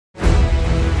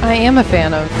I am a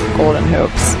fan of Golden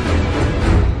Hoops.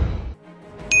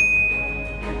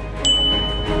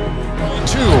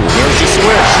 Here's the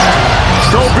switch.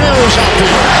 Gobert is out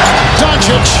there.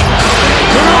 Doncic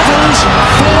maneuvers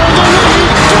for the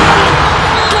lead.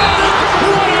 Got it!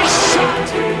 What a shot!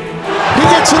 He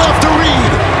gets it off to Reed.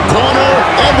 Corner,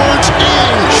 Edwards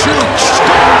in. Shoots.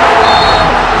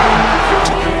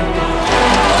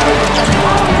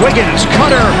 Wiggins,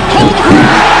 Cutter,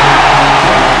 Holmgren.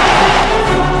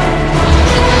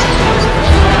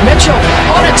 Mitchell,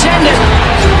 unattended.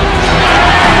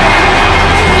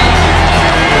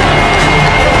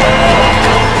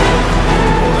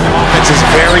 Offense is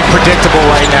very predictable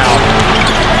right now.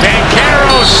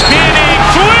 Banchero spinning,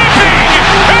 flipping,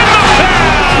 and the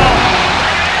foul!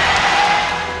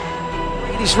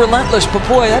 He's relentless, but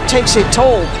boy, that takes a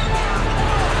toll.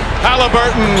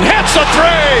 Halliburton hits a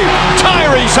three.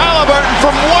 Tyrese Halliburton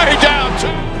from way down.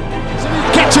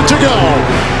 Gets it to go.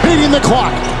 Beating the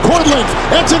clock. Court length.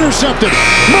 It's intercepted.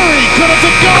 Murray good at the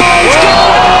goes.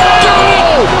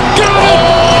 Go! Go!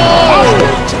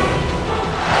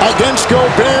 Against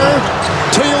Gobert.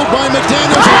 Tailed by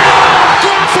McDaniels.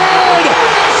 Crawford!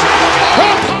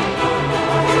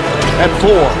 At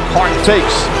 4. Hart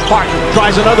fakes. Hart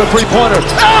tries another three-pointer.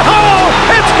 Oh,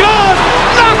 it's good!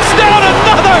 Knocks down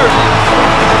another!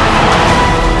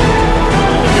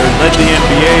 Led the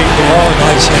NBA. Oh,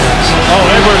 nice hands. Oh,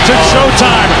 Edwards, it's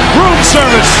showtime. Room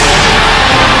service.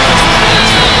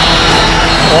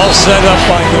 All set up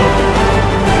by him.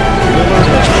 Lillard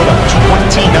has put up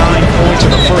 29 points in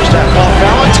the first half. Off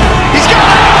balance. He's got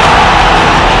it!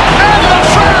 And the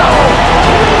foul!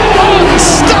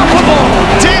 Unstoppable!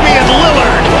 Damian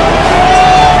Lillard.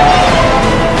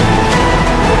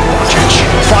 Doncic,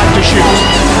 5 to shoot.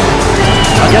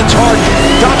 Against Harden.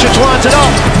 Doncic lines it up.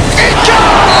 It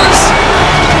goes!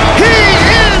 He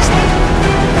is!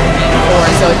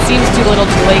 So it seems too little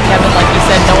too late, Kevin. Like you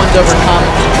said, no one's overcome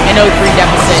an 0-3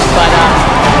 deficit, but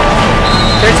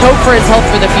there's hope for his health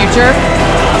for the future.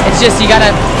 It's just you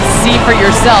gotta see for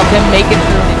yourself him make it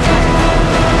through.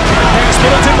 Pass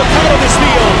Middleton, the middle of the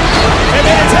steal. And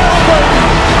then it's Halliburton.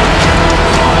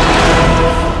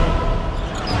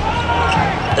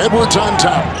 Edwards on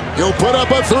top. He'll put up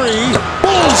a three.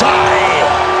 Bullseye!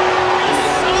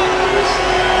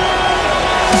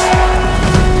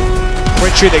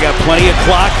 Richard, they got plenty of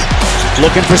clock.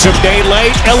 Looking for some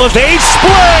daylight. Elevate,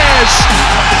 splash!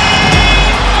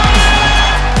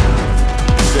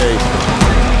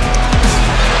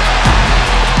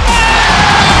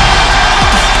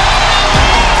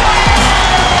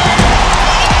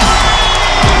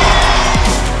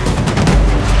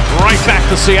 Right back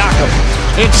to Siakam.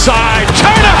 Inside,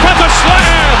 turn up at the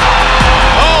slam!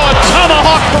 Oh, a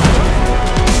tomahawk!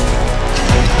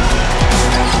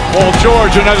 Paul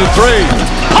George, another three.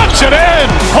 Punch it in!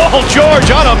 Paul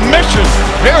George on a mission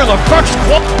here in the first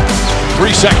quarter.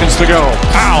 3 seconds to go.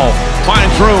 Powell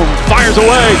finds room, fires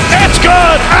away. It's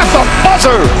good at the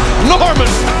buzzer. Norman.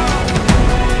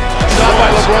 Stop by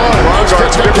LeBron.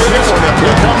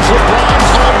 Here comes LeBron.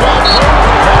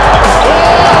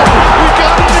 Oh, we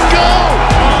got it to go.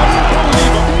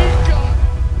 Unbelievable.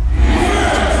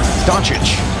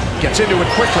 Doncic gets into it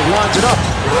quickly, lines it up.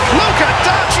 Luka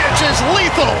Doncic is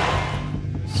lethal.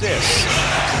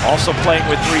 Also playing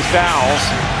with 3 fouls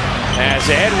as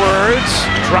Edwards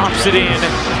drops it in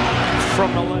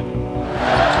from the left.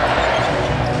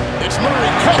 It's Murray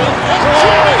coming and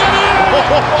jamming it in.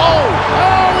 Oh,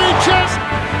 he just.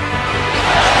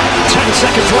 10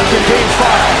 seconds left in game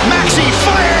 5. Maxey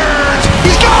fires.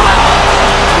 He's got it.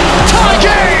 Tie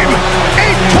game.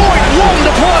 8.1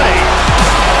 to play.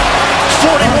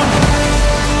 41.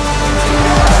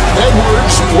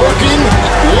 Edwards working,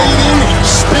 leading,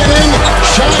 spinning,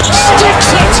 shot,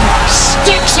 sticks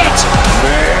it,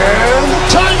 and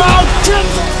timeout.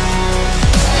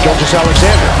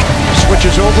 Gilgeous-Alexander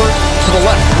switches over to the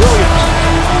left. Williams,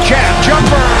 jab,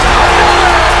 jumper.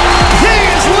 He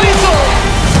is lethal.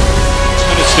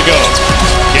 Minutes to go.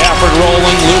 Gafford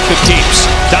rolling, Luka keeps.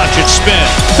 Doncic spin,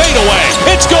 fade away.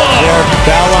 It's gone. There,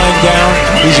 foul line down.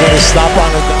 He's going to stop on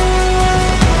the.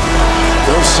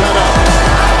 They'll set up.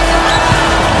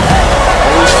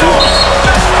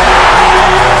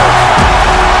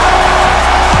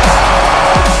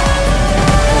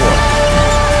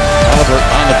 Halliburton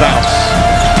on the bounce.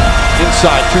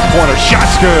 Inside, three-pointer,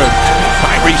 shot's good.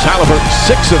 Tyrese Halliburton,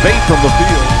 6 of 8 from the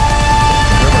field.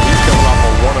 Remember, he's coming off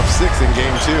a 1 of 6 in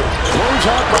game 2. Close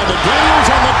out by the Daniels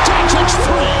on the Doncic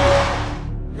three.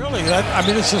 Really,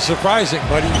 this is surprising,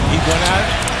 but he went out.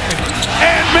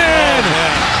 And man!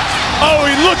 Oh,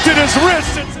 he looked at his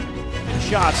wrist.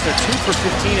 Shots, they're 2 for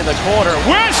 15 in the quarter.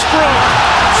 Westbrook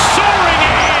soaring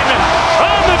in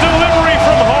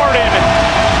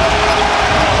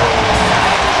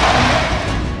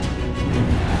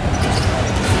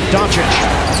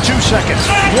second.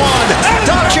 One.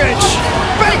 Doncic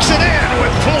banks it in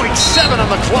with .7 on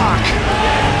the clock.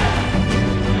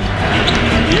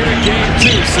 Here in game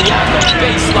 2, Siakam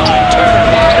baseline,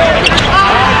 Turner wide open.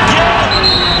 Again,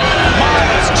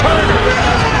 Miles Turner.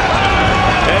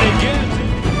 And again.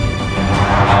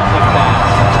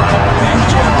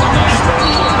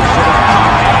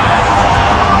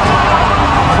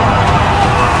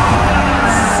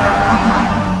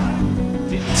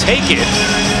 Didn't take it.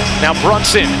 Now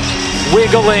Brunson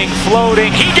wiggling,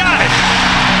 floating. He got it.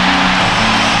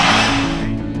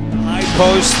 High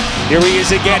post. Here he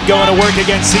is again, going to work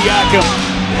against Siakam.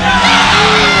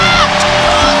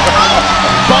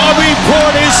 Bobby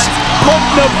Portis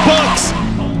putting the books.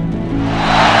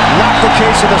 Not the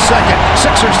case in the second.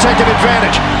 Sixers taking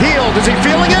advantage. Hield, is he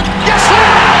feeling it? Yes, he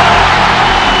is!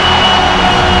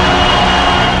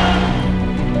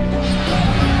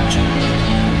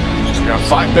 Got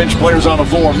 5 bench players on the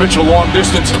floor. Mitchell long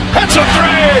distance. That's a 3!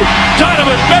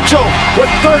 Donovan Mitchell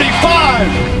with 35!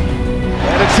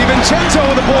 And it's DiVincenzo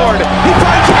on the board. He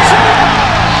finds himself.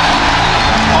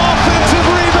 Offensive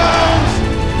rebounds.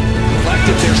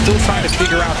 Collective, they're still trying to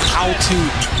figure out how to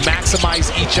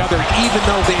maximize each other, even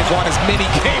though they've won as many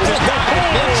games as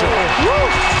Mitchell.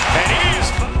 And he's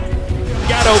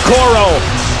got Okoro.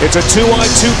 It's a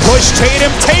 2-on-2 push.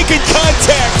 Tatum taking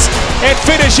contact and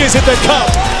finishes at the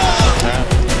cup.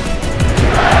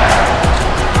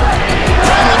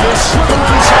 And the slipper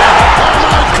inside. Oh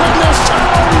my goodness,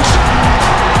 Towns!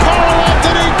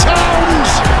 Karl-Anthony Towns!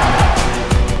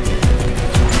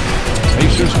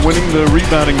 Pacers winning the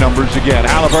rebounding numbers again.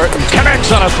 Halliburton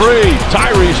connects on a 3.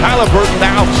 Tyrese Halliburton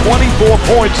now 24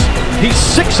 points. He's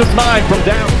 6 of 9 from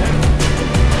downtown.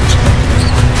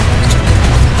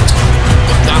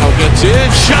 Donald gets in.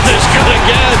 Shot is good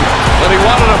again. And he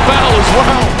wanted a foul as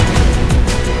well.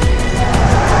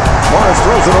 Morris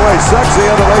throws it away. Sexy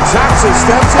on the way. Jackson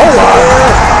steps in.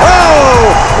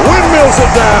 Oh! Windmills it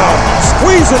down.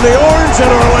 Squeezing the orange in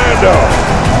Orlando.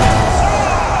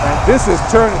 And this has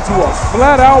turned into a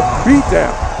flat-out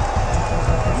beatdown.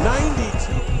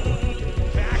 92.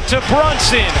 Back to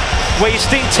Brunson.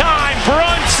 Wasting time.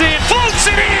 Brunson floats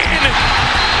it in.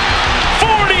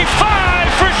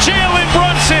 45 for Jalen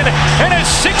Brunson. And a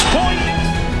 6-point.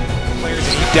 Players,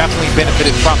 and he definitely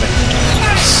benefited from it.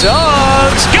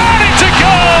 Suggs got it to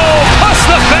go. Plus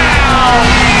the foul.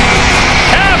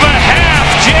 Have a half.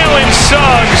 Jalen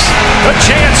Suggs. A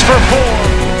chance for 4.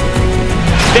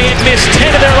 They had missed 10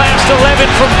 of their last 11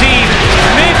 from deep.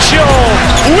 Mitchell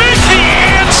with the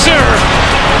answer.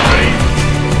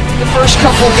 The first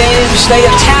couple games, they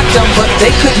attacked them, but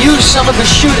they could use some of the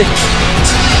shooting.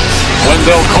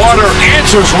 Wendell Carter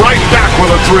answers right back with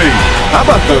a 3. How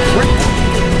about the 3?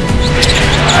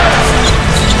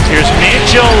 Here's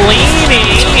Mitchell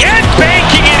leaning and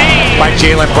banking it in By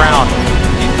Jaylen Brown.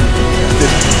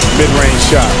 mid-range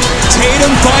shot.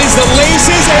 Tatum finds the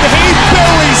laces and he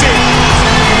buries it.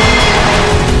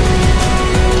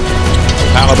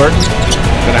 Halliburton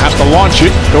gonna have to launch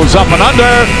it. Goes up and under.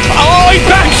 Oh, he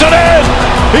banks it in!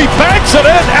 He banks it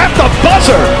in at the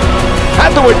buzzer.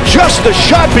 Had to adjust the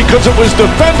shot because it was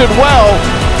defended well.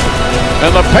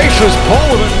 And the Pacers pull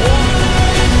with it.